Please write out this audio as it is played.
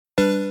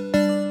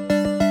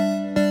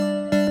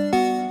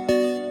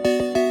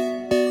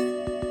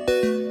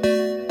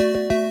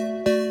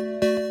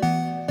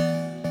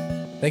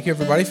Thank you,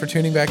 everybody, for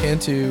tuning back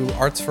into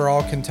Arts for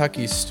All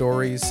Kentucky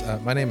Stories.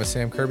 My name is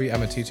Sam Kirby.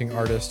 I'm a teaching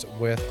artist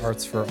with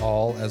Arts for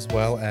All, as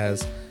well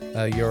as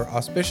your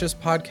auspicious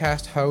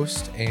podcast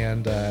host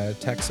and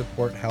tech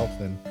support help.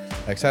 And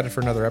excited for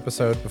another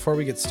episode. Before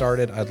we get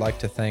started, I'd like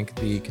to thank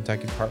the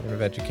Kentucky Department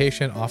of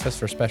Education, Office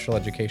for Special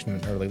Education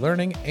and Early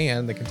Learning,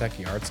 and the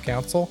Kentucky Arts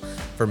Council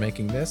for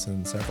making this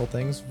and several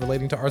things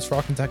relating to Arts for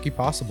All Kentucky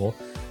possible.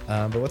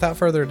 But without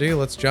further ado,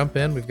 let's jump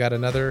in. We've got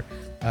another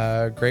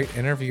great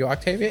interview.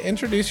 Octavia,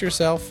 introduce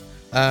yourself.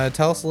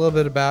 Tell us a little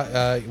bit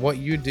about what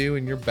you do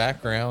and your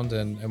background,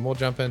 and we'll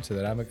jump into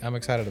that. I'm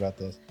excited about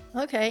this.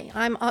 Okay,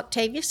 I'm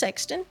Octavia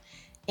Sexton,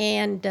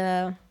 and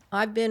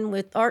I've been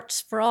with Arts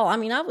for All. I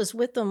mean, I was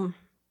with them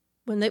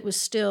when it was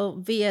still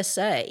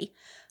VSA.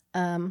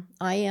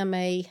 I am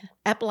a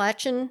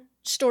Appalachian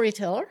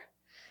storyteller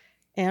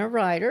and a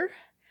writer,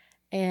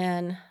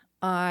 and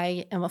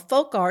I am a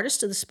folk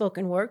artist of the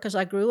spoken word because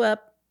I grew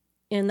up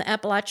in the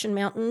Appalachian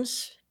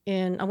Mountains,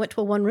 and I went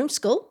to a one-room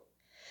school,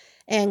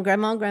 and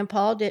Grandma and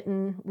Grandpa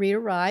didn't read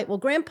or write. Well,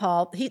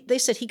 Grandpa, they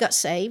said he got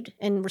saved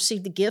and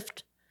received the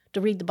gift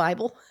to read the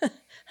Bible.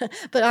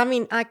 But I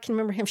mean, I can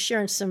remember him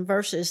sharing some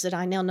verses that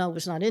I now know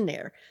was not in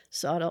there.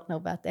 So I don't know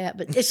about that,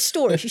 but it's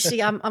stories. You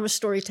see, I'm a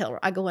storyteller.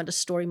 I go into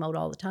story mode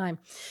all the time.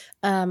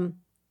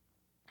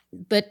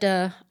 But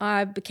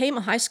I became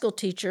a high school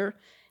teacher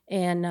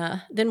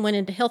and then went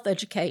into health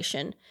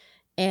education.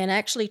 And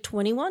actually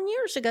 21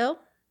 years ago,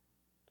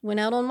 went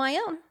out on my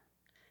own.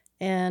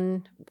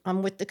 And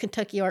I'm with the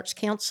Kentucky Arts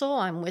Council.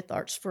 I'm with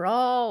Arts for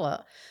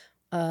All,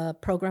 a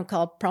program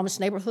called Promise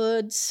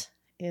Neighborhoods.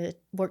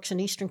 It works in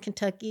Eastern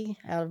Kentucky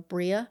out of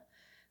Brea.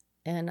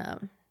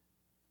 And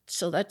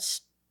so that's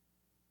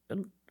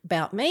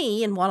about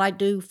me and what I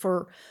do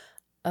for,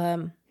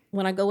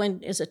 when I go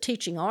in as a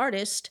teaching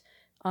artist,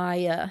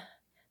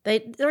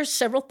 there's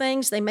several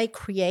things. They may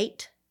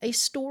create a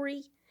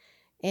story,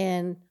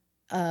 and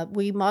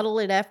we model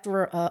it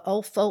after an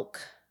old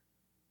folk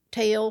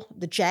tale,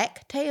 the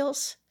Jack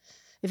tales,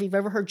 if you've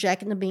ever heard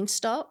Jack and the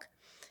Beanstalk.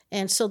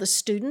 And so the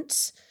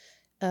students,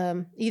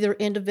 either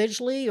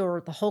individually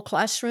or the whole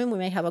classroom, we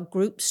may have a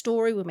group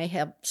story, we may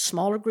have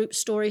smaller group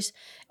stories,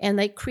 and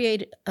they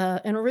create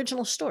an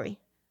original story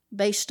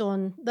based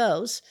on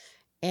those.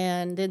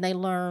 And then they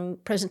learn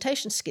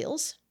presentation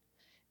skills,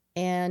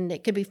 and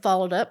it could be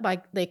followed up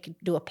by, they could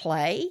do a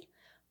play,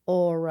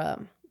 or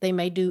they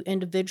may do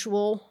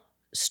individual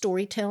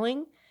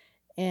storytelling.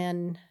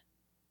 And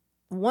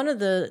one of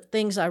the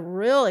things I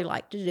really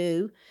like to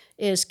do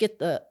is get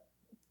a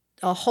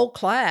whole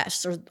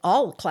class or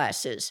all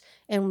classes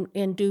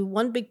and do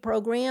one big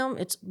program.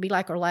 It's be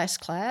like our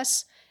last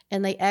class,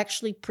 and they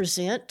actually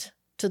present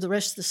to the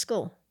rest of the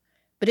school.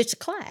 But it's a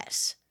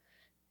class,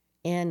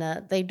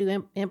 and they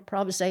do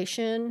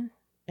improvisation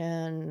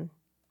and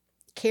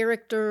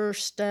character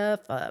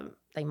stuff.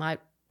 They might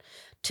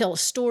tell a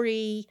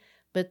story,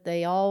 but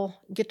they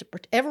all get to,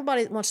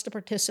 everybody wants to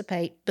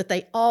participate, but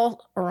they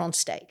all are on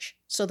stage.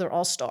 So they're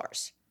all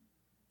stars.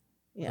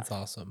 Yeah. That's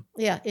awesome.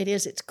 Yeah, it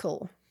is. It's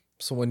cool.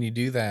 So when you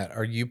do that,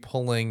 are you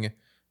pulling,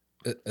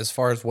 as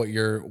far as what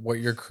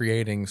you're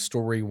creating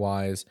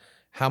story-wise,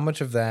 how much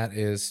of that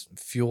is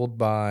fueled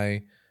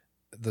by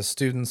the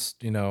students',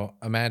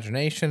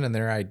 imagination and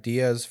their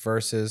ideas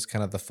versus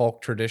kind of the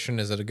folk tradition?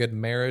 Is it a good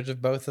marriage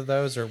of both of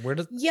those, or where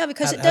does? Yeah,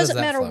 because it doesn't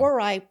matter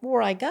where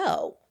I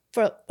go.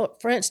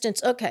 For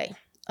instance, okay,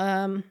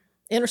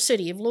 inner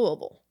city of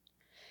Louisville,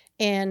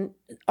 and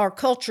our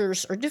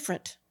cultures are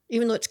different.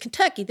 Even though it's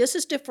Kentucky, this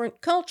is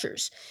different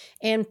cultures.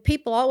 And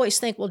people always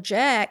think, well,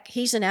 Jack,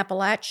 he's an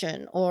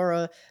Appalachian,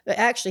 or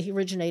actually he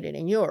originated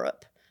in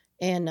Europe.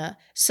 And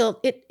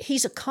so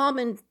he's a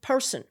common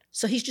person.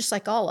 So he's just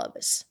like all of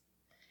us.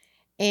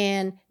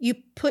 And you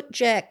put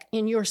Jack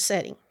in your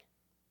setting.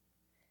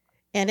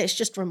 And it's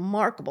just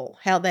remarkable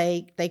how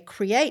they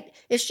create.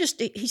 It's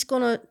just, it's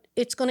going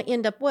to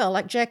end up well,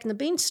 like Jack and the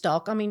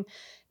Beanstalk. I mean,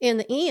 in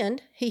the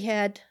end, he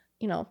had,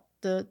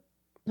 the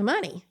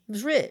money. He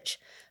was rich.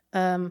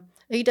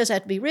 He doesn't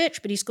have to be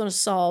rich, but he's going to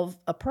solve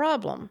a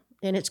problem,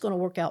 and it's going to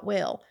work out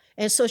well.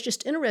 And so it's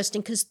just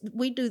interesting because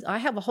I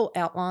have a whole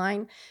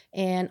outline,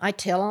 and I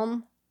tell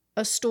them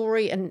a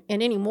story, and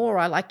anymore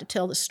I like to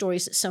tell the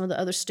stories that some of the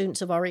other students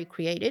have already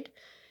created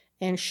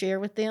and share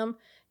with them.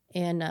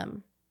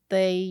 And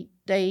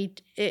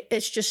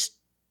it's just,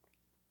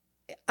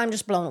 I'm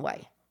just blown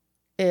away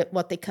at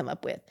what they come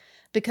up with,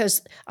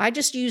 because I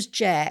just use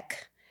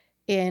Jack,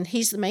 and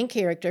he's the main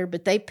character,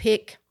 but they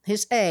pick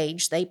his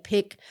age, they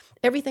pick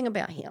everything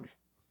about him.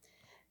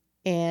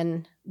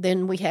 And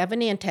then we have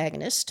an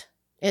antagonist,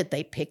 and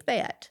they pick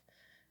that.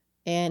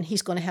 And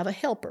he's going to have a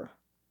helper,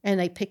 and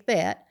they pick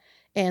that.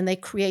 And they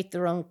create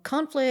their own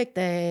conflict.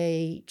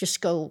 They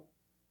just go,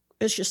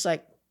 it's just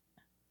like,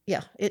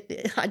 yeah,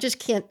 I just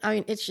can't, I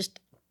mean, it's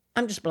just,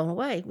 I'm just blown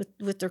away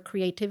with their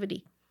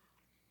creativity.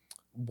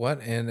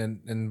 What,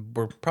 and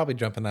we're probably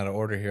jumping out of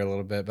order here a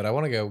little bit, but I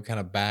want to go kind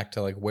of back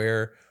to like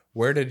where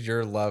did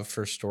your love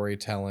for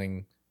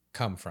storytelling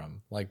come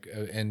from? Like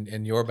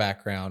in your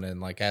background, and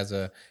like as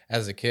a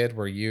kid,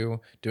 were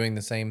you doing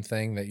the same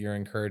thing that you're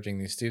encouraging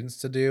these students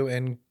to do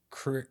in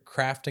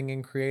crafting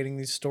and creating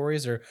these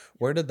stories, or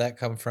where did that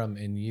come from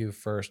in you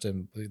first?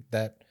 And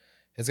that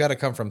it's got to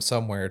come from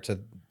somewhere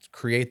to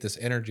create this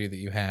energy that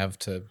you have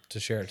to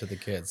share it to the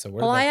kids. So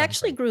where did Well, that I come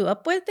actually from? grew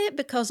up with it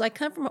because I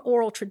come from an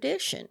oral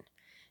tradition.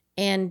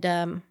 And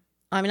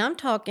I mean, I'm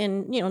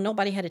talking,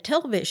 nobody had a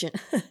television.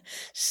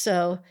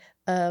 So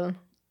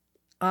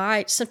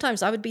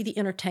sometimes I would be the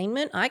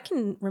entertainment. I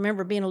can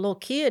remember being a little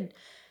kid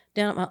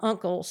down at my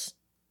uncle's.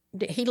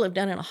 He lived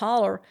down in a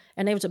holler,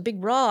 and there was a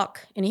big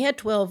rock, and he had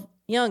 12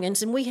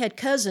 youngins, and we had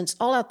cousins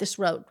all out this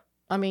road.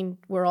 I mean,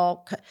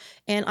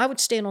 and I would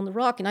stand on the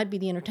rock, and I'd be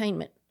the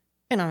entertainment.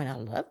 And I mean, I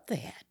loved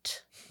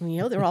that.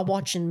 They're all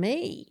watching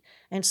me.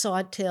 And so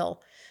I'd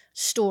tell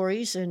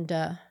stories, and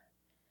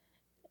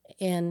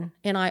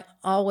I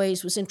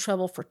always was in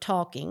trouble for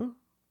talking.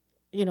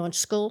 In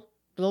school,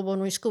 Global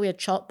Marine School, we had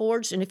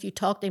chalkboards, and if you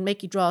talked, they'd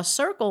make you draw a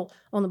circle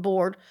on the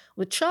board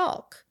with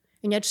chalk,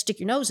 and you had to stick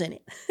your nose in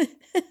it.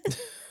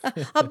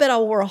 I bet I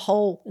wore a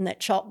hole in that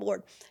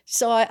chalkboard.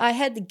 So I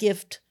had the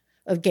gift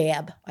of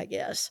gab, I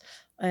guess,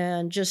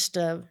 and just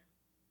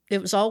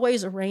it was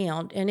always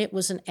around, and it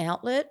was an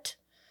outlet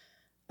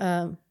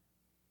for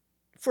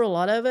a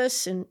lot of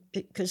us, and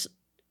because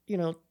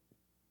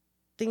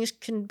things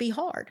can be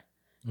hard,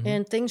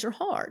 and things are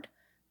hard.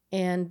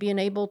 And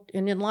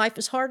and in life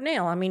is hard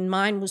now. I mean,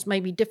 mine was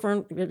maybe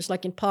different. It was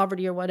like in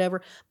poverty or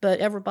whatever, but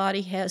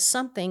everybody has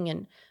something.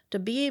 And to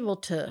be able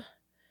to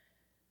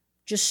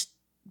just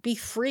be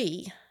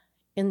free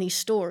in these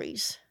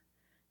stories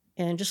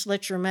and just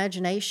let your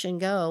imagination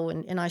go.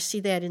 And I see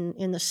that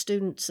in the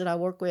students that I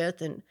work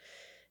with,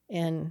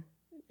 and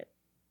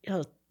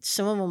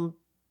some of them,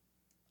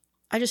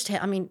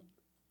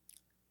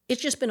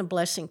 it's just been a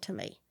blessing to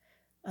me.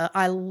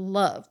 I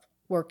love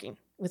working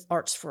with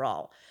Arts for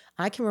All.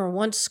 I can remember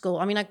one school,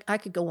 I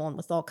could go on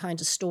with all kinds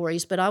of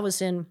stories, but I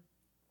was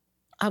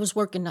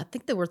working, I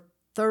think they were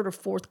third or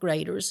fourth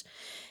graders,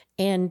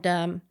 and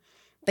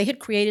they had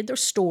created their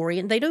story,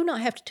 and they do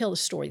not have to tell the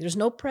story. There's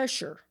no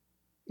pressure.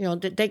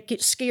 They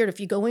get scared if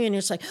you go in, and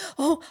it's like,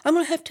 oh, I'm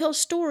going to have to tell a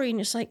story. And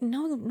it's like,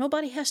 no,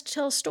 nobody has to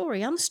tell a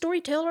story. I'm the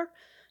storyteller.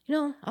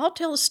 I'll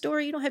tell a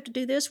story. You don't have to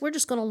do this. We're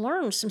just going to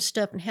learn some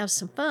stuff and have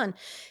some fun.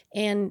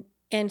 And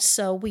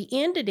so we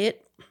ended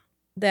it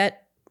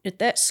at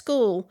that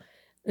school.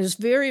 It was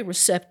very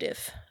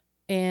receptive,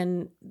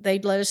 and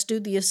they'd let us do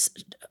the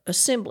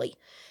assembly.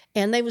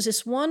 And there was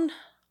this one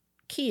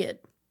kid,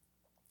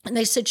 and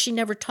they said she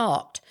never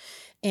talked,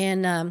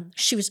 and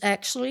she was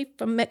actually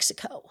from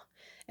Mexico.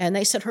 And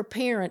they said her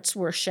parents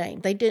were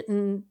ashamed. They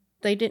didn't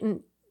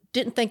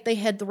think they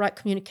had the right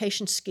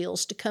communication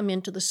skills to come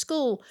into the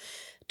school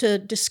to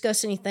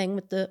discuss anything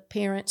with the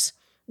parents.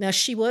 Now,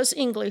 she was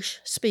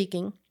English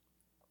speaking,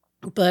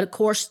 but of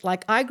course,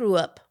 like I grew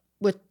up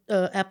with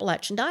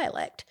Appalachian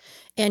dialect,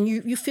 and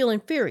you feel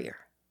inferior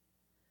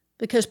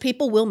because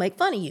people will make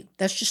fun of you.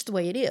 That's just the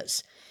way it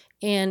is.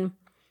 And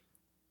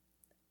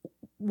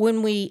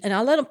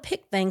I let them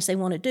pick things they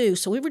want to do.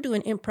 So we were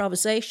doing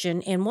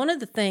improvisation, and one of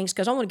the things,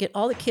 because I want to get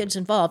all the kids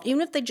involved,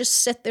 even if they just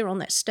sit there on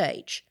that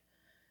stage,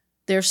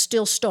 they're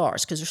still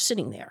stars because they're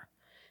sitting there.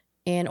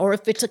 Or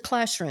if it's a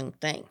classroom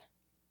thing,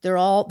 they're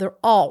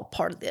all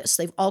part of this.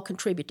 They've all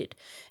contributed.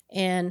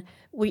 And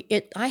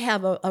I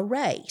have a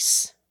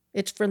race.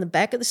 It's from the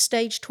back of the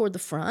stage toward the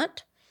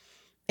front.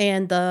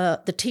 And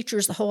the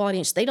teachers, the whole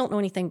audience, they don't know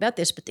anything about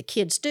this, but the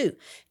kids do.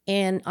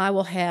 And I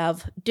will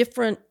have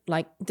different,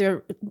 like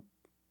they're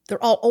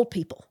all old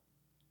people.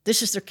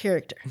 This is their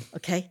character,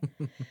 okay?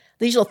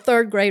 These are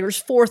third graders,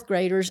 fourth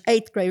graders,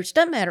 eighth graders,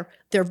 doesn't matter.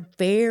 They're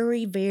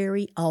very,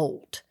 very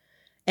old.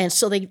 And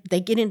so they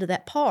get into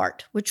that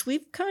part, which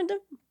we've kind of,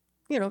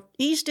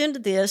 eased into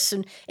this,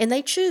 and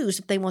they choose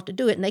if they want to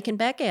do it, and they can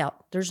back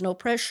out. There's no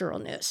pressure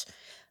on this.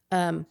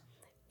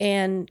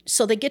 And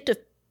so they get to,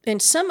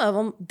 and some of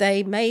them,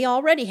 they may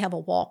already have a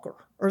walker,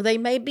 or they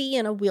may be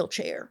in a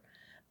wheelchair.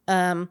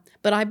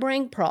 But I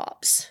bring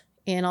props,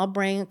 and I'll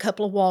bring a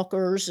couple of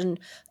walkers and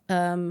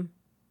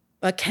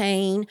a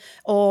cane,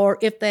 or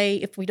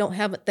if we don't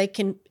have it, they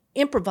can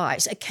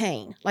improvise a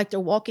cane, like they're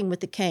walking with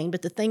the cane,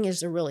 but the thing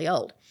is they're really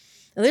old.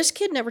 Now, this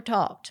kid never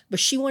talked, but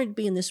she wanted to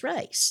be in this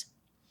race.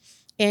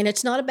 And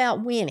it's not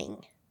about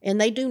winning. And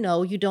they do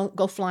know you don't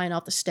go flying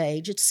off the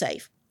stage. It's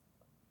safe.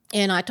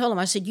 And I told them,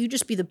 I said, you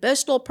just be the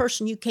best old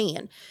person you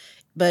can.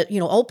 But,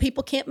 old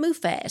people can't move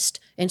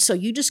fast. And so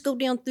you just go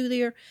down through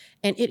there,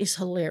 and it is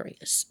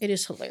hilarious. It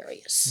is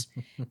hilarious.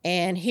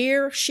 And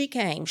here she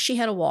came. She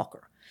had a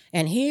walker.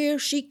 And here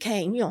she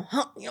came,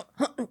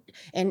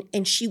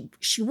 and she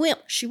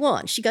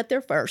won. She got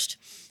there first.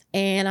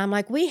 And I'm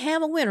like, we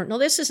have a winner. No,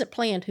 this isn't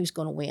planned who's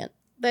going to win.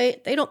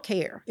 They don't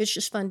care. It's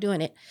just fun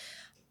doing it.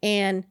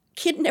 And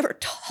kid never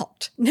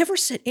talked, never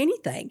said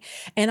anything.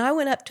 And I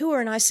went up to her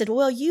and I said,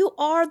 well, you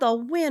are the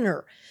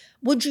winner.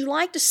 Would you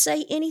like to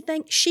say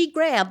anything? She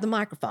grabbed the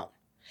microphone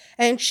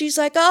And she's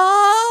like,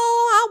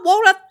 oh, I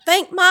want to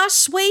thank my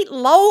sweet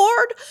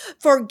Lord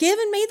for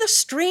giving me the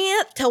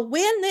strength to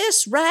win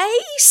this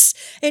race.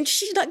 And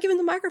she's not giving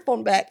the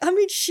microphone back. I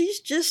mean,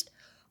 she's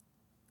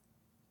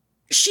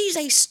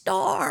a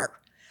star.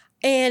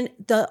 And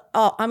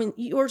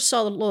you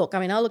saw the look. I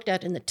mean, I looked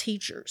at it in the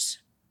teachers.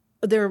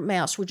 Their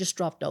mouths were just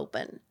dropped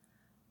open.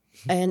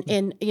 And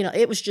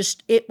it was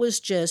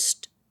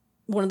just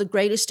one of the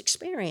greatest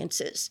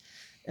experiences,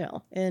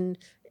 and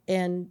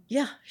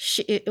yeah,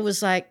 it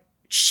was like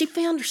she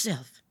found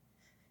herself.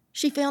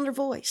 She found her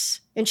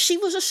voice, and she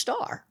was a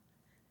star.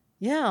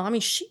 Yeah, I mean,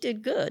 she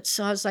did good.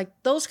 So I was like,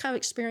 those kind of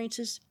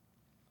experiences,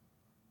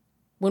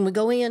 when we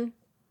go in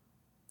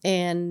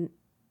and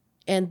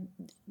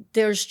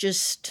there's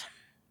just,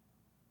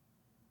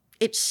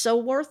 it's so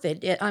worth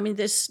it. I mean,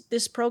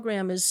 this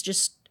program is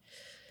just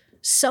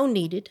so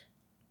needed,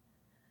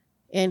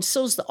 and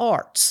so's the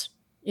arts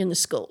in the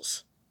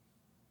schools.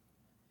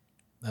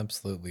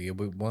 Absolutely.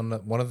 One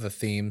of the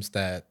themes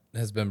that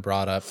has been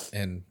brought up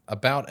in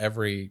about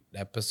every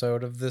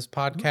episode of this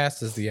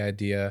podcast is the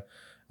idea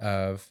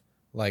of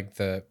like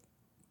the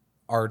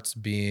arts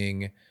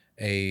being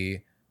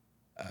a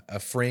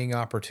freeing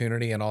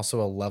opportunity and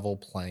also a level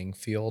playing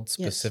field,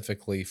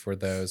 specifically for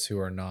those who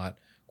are not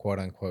quote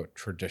unquote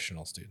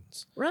traditional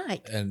students.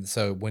 Right. And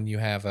so when you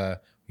have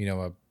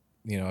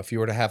if you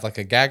were to have like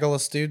a gaggle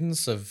of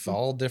students of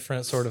all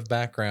different sort of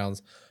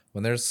backgrounds,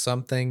 when there's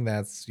something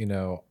that's,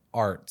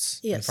 arts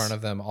in front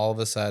of them, all of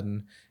a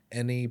sudden,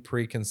 any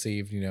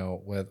preconceived,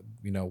 with,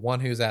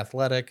 one who's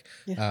athletic,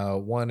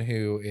 one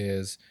who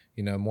is,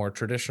 more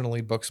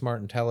traditionally book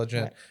smart,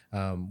 intelligent,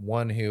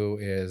 one who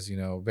is,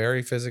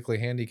 very physically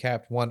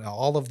handicapped,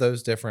 all of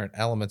those different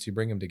elements, you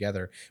bring them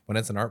together. When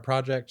it's an art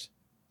project,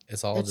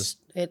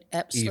 it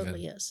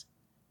absolutely even. Is.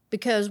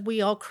 Because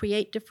we all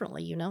create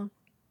differently,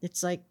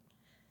 It's like,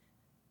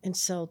 and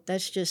so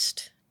that's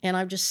just, and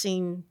I've just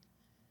seen,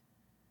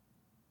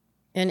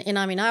 and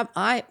I mean,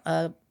 I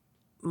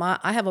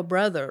have a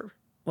brother.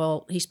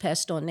 Well, he's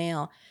passed on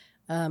now,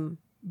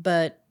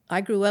 but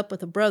I grew up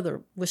with a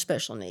brother with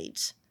special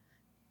needs,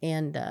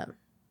 and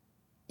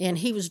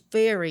he was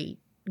very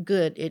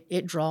good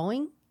at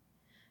drawing.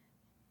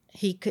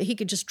 He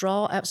could just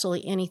draw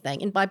absolutely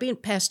anything, and by being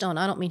passed on,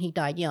 I don't mean he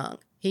died young.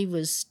 He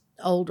was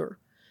older,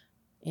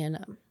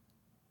 and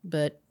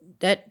but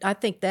I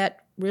think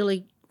that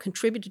really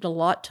contributed a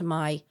lot to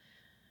my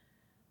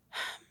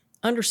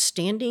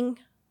understanding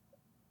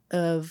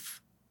of,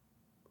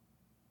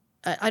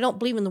 I don't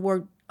believe in the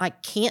word I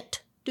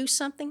can't do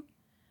something.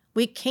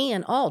 We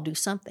can all do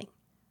something,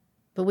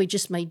 but we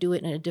just may do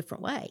it in a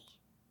different way.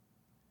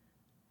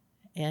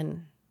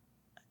 And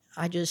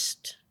I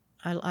just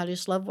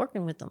love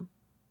working with them.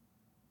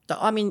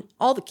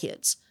 All the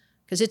kids,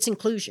 because it's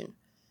inclusion.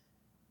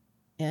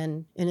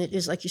 And it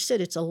is, like you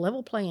said, it's a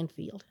level playing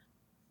field.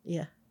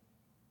 Yeah.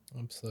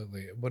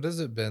 Absolutely. What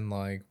has it been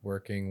like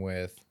working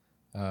with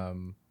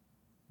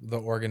the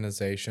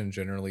organization,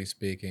 generally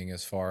speaking,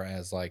 as far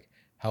as like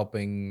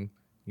helping,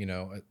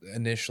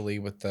 initially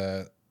with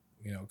the,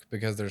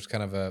 because there's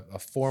kind of a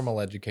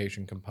formal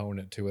education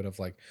component to it of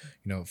like,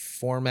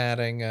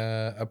 formatting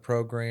a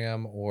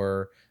program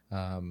or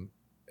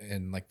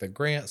in like the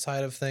grant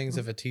side of things,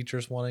 if a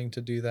teacher's wanting to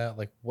do that,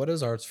 like what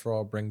does Arts for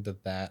All bring to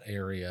that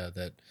area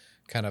that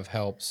kind of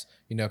helps,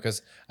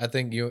 because I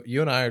think you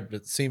and I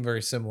seem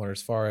very similar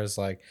as far as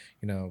like,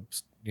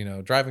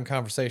 driving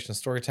conversation,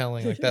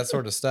 storytelling, like that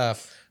sort of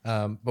stuff.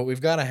 But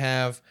we've got to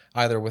have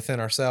either within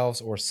ourselves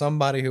or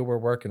somebody who we're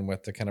working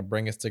with to kind of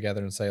bring us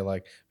together and say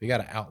like, we got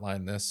to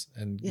outline this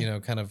and,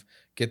 kind of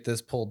get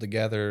this pulled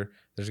together.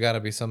 There's got to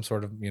be some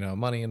sort of,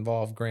 money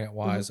involved grant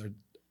wise. Or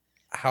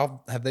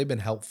how have they been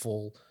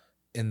helpful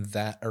in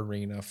that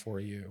arena for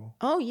you?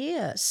 Oh,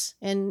 yes.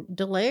 And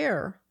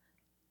Delaire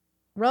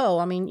Rowe,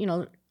 I mean,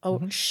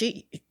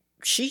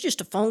 she's just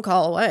a phone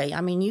call away.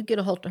 I mean, you get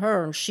a hold of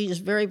her, and she is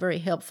very, very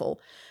helpful.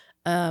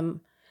 The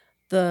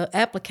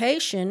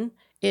application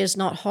is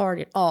not hard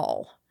at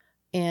all.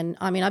 And,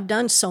 I mean, I've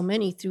done so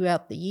many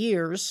throughout the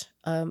years.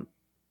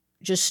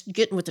 Just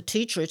getting with the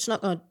teacher, it's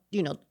not going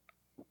to,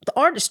 the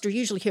artists are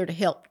usually here to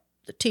help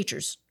the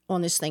teachers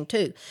on this thing,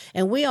 too.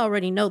 And we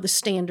already know the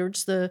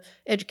standards, the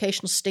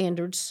educational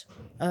standards.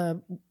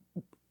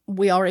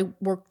 We already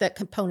worked that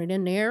component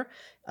in there.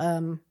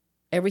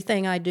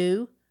 Everything I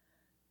do,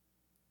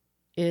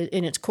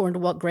 and it's according to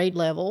what grade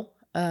level,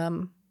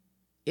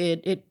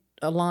 it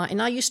align.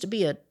 And I used to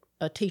be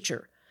a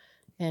teacher,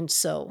 and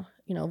so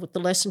with the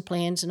lesson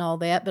plans and all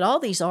that. But all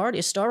these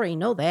artists already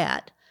know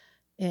that,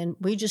 and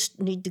we just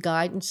need the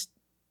guidance,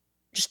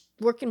 just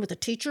working with the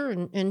teacher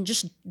and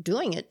just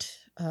doing it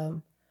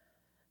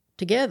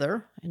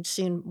together and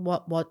seeing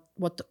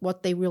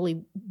what they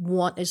really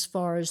want as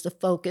far as the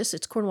focus.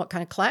 It's according to what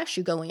kind of class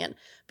you go in,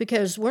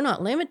 because we're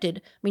not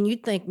limited. I mean,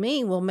 you'd think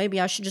well,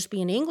 maybe I should just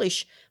be in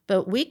English,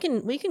 but we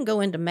can go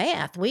into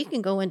math, we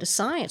can go into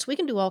science, we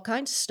can do all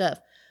kinds of stuff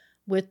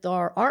with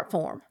our art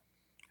form.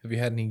 Have you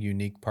had any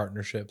unique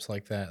partnerships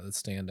like that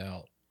stand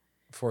out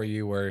for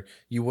you where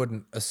you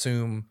wouldn't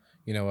assume,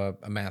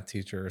 a math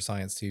teacher or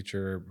science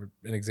teacher,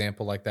 an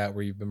example like that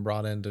where you've been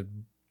brought in to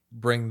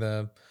bring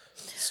the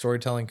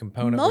storytelling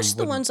component? Most of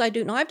the ones I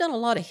do. Now, I've done a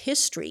lot of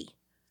history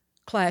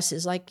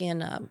classes, like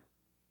in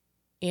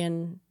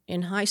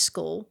high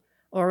school,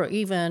 or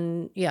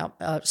even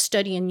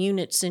studying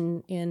units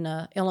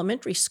in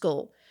elementary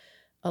school.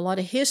 A lot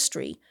of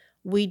history.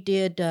 We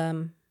did.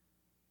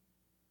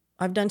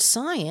 I've done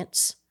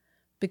science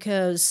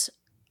because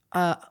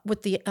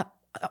with the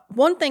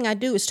one thing I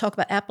do is talk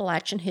about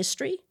Appalachian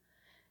history,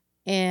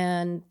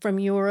 and from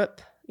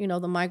Europe,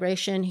 the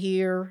migration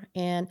here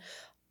and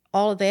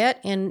all of that.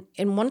 And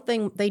one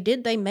thing they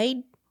did, they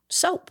made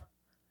soap.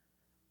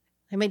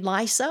 They made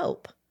lye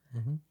soap.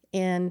 Mm-hmm.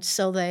 And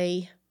so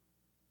they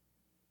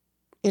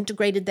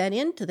integrated that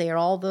into there,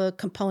 all the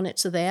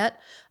components of that.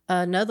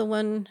 Another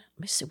one,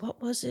 let me see,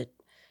 what was it?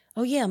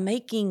 Oh, yeah,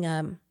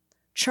 making,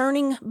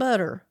 churning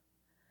butter.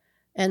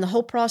 And the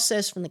whole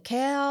process from the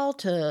cow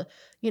to,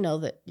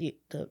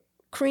 the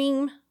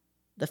cream,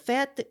 the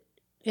fat,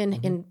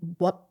 and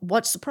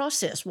what's the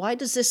process? Why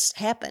does this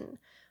happen?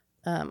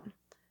 And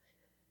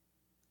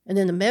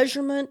then the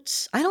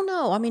measurements, I don't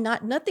know. I mean,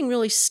 nothing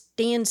really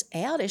stands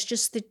out. It's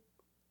just that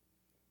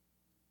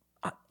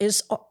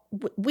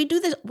we do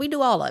this. We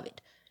do all of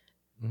it.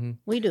 Mm-hmm.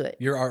 We do it.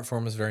 Your art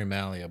form is very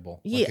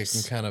malleable. Yes. Like it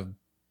can kind of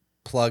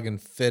plug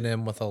and fit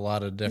in with a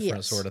lot of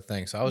different sort of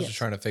things. So I was just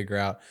trying to figure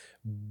out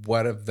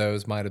what of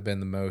those might have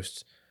been the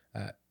most,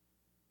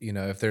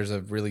 if there's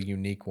a really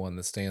unique one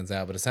that stands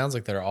out. But it sounds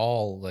like they're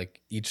all,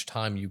 like, each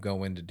time you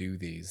go in to do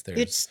these,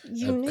 there's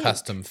a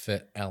custom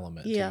fit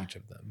element to each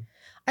of them.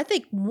 I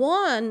think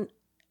one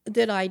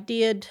that I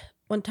did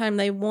one time,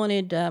 they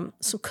wanted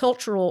some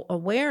cultural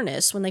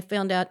awareness when they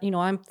found out,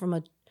 I'm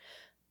from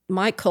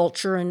my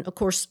culture, and of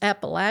course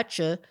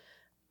Appalachia,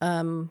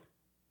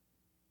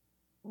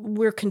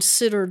 we're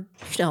considered,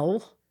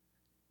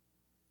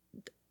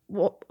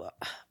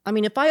 I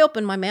mean, if I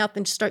open my mouth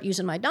and start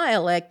using my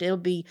dialect,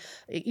 you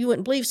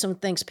wouldn't believe some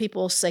things.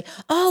 People will say,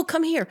 "Oh,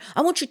 come here,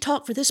 I want you to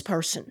talk for this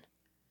person."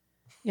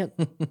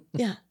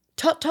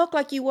 Talk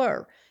like you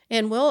were.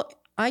 And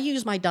I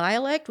use my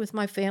dialect with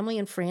my family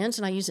and friends,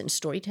 and I use it in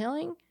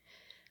storytelling.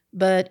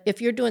 But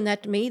if you're doing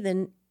that to me,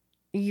 then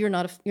you're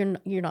not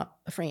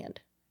a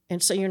friend,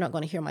 and so you're not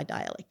going to hear my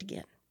dialect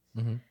again.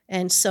 Mm-hmm.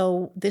 And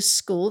so this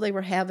school, they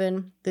were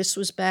having, this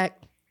was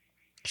back,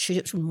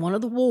 from one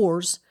of the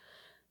wars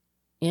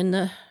in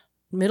the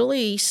Middle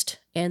East,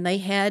 and they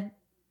had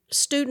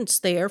students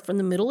there from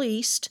the Middle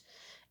East,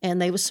 and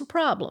there was some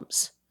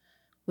problems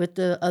with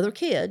the other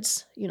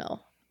kids,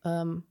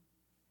 not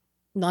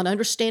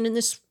understanding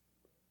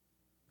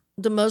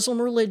the Muslim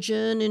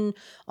religion and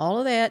all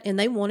of that, and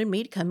they wanted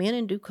me to come in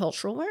and do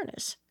cultural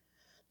awareness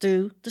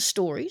through the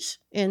stories,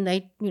 and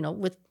they,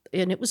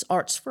 and it was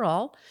Arts for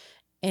All.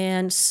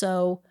 And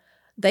so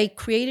they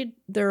created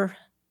their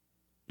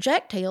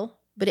Jack Tale,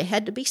 but it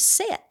had to be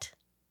set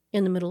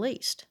in the Middle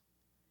East.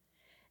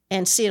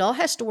 And see, it all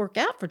has to work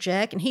out for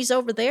Jack, and he's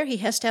over there. He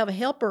has to have a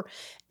helper.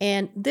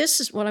 And this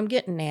is what I'm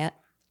getting at.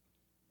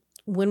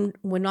 When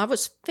I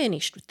was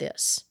finished with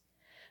this,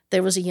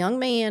 there was a young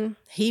man.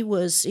 He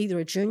was either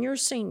a junior or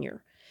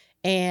senior,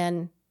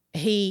 and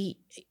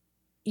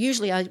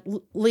usually I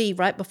leave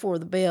right before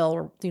the bell,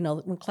 or,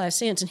 when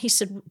class ends. And he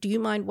said, "Do you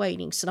mind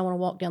waiting?" He said, "I want to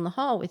walk down the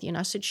hall with you." And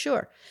I said,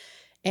 "Sure."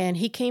 And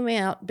he came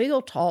out, big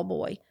old tall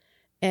boy.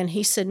 And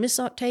he said, "Miss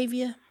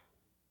Octavia,"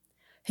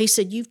 he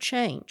said, "you've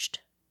changed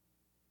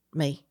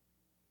me."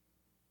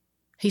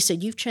 He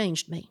said, "You've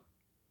changed me."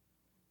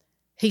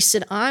 He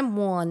said, "I'm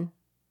one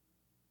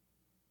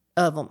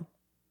of them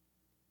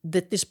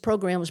that this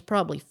program was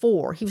probably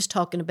for." He was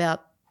talking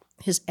about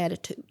his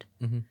attitude.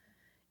 Mm-hmm.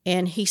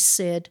 And he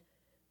said,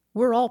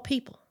 "We're all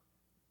people."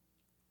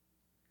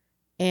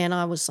 And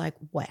I was like,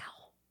 wow.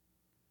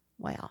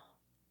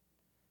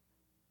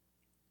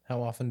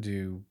 How often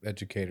do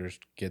educators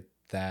get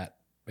that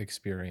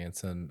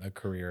experience in a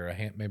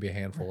career? Maybe a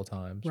handful of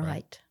times.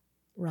 Right.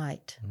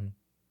 Mm-hmm.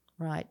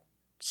 Right.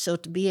 So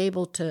to be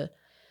able to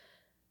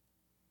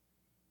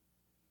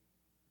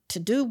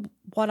do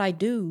what I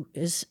do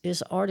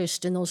as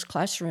artist in those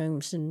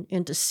classrooms,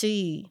 and to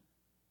see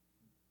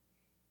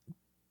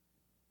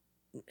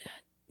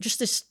just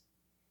this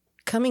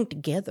coming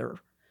together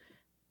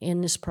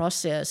in this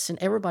process, and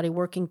everybody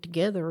working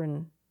together,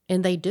 and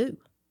they do.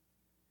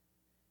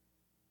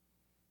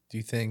 Do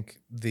you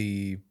think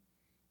the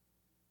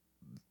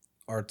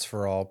Arts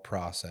for All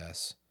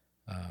process,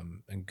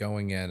 and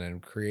going in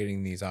and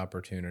creating these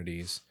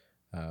opportunities,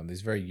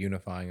 these very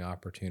unifying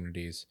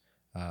opportunities,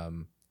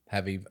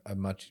 have a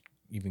much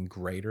even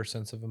greater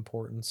sense of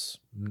importance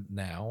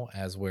now,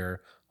 as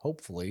we're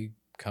hopefully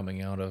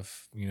coming out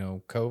of,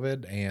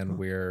 COVID, and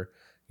we're,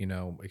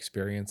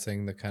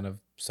 experiencing the kind of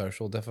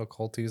social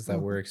difficulties that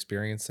we're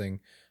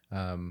experiencing?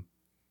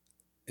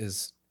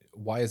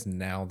 Why is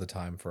now the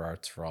time for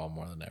Arts for All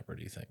more than ever,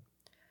 do you think?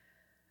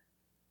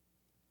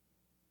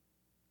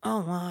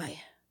 Oh my.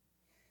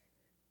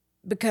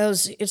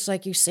 Because it's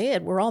like you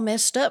said, we're all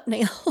messed up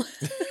now.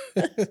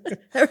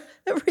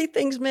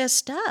 Everything's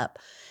messed up.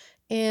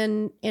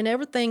 And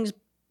everything's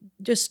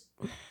just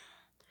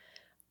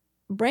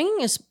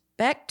bringing us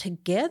back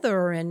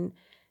together and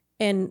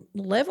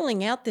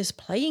leveling out this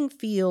playing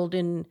field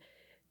and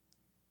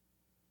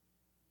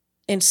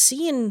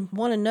seeing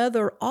one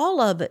another,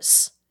 all of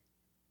us,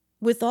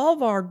 with all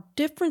of our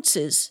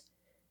differences,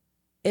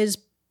 as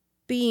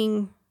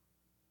being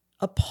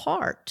a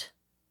part.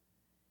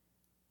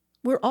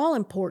 We're all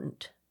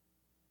important.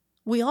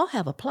 We all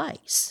have a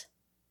place.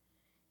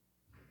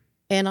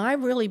 And I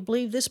really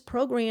believe this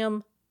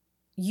program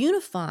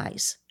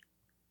unifies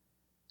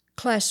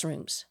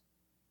classrooms,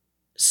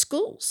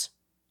 schools.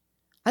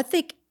 I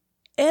think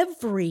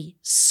every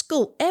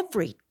school,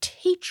 every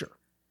teacher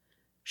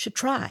should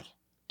try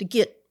to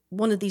get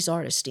one of these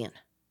artists in.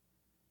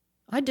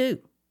 I do.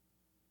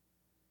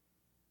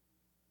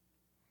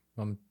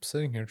 I'm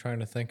sitting here trying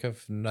to think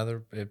of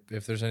another,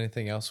 if there's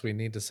anything else we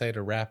need to say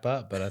to wrap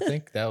up, but I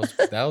think that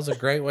was a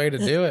great way to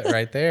do it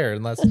right there.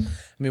 Unless, I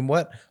mean,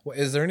 what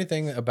is there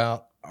anything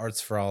about Arts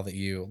for All that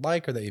you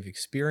like or that you've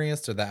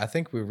experienced, or that I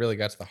think we really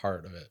got to the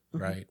heart of it,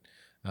 right?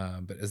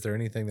 But is there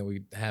anything that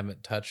we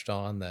haven't touched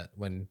on that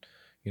when,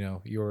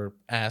 you were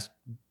asked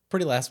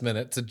pretty last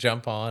minute to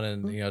jump on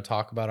and,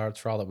 talk about Arts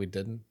for All that we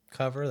didn't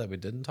cover, that we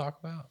didn't talk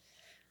about?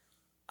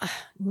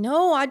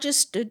 No, I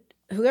just,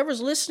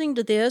 whoever's listening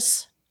to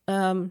this,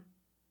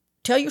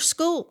 tell your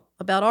school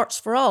about Arts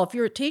for All. If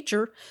you're a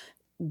teacher,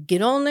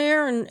 get on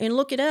there and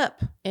look it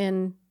up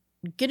and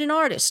get an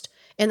artist.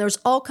 And there's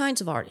all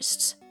kinds of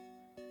artists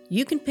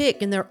you can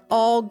pick, and they're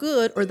all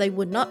good, or they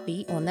would not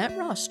be on that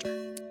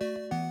roster.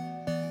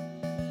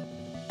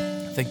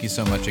 Thank you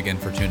so much again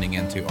for tuning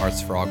in to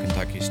Arts for All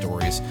Kentucky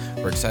Stories.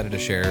 We're excited to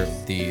share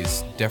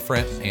these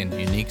different and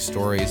unique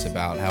stories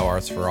about how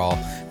Arts for All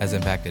has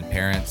impacted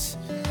parents,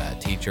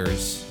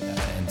 teachers,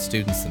 and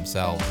students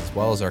themselves, as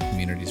well as our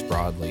communities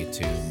broadly,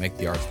 to make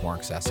the arts more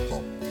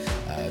accessible.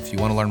 If you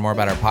want to learn more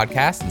about our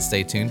podcast and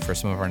stay tuned for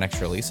some of our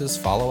next releases,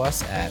 follow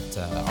us at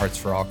Arts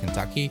for All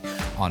Kentucky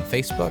on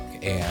Facebook,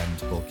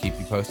 and we'll keep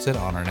you posted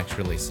on our next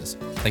releases.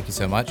 Thank you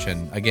so much.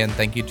 And again,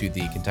 thank you to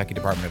the Kentucky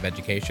Department of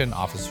Education,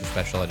 Office for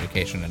Special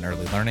Education and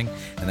Early Learning,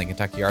 and the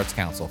Kentucky Arts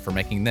Council for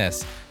making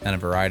this and a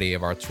variety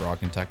of Arts for All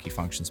Kentucky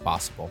functions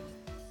possible.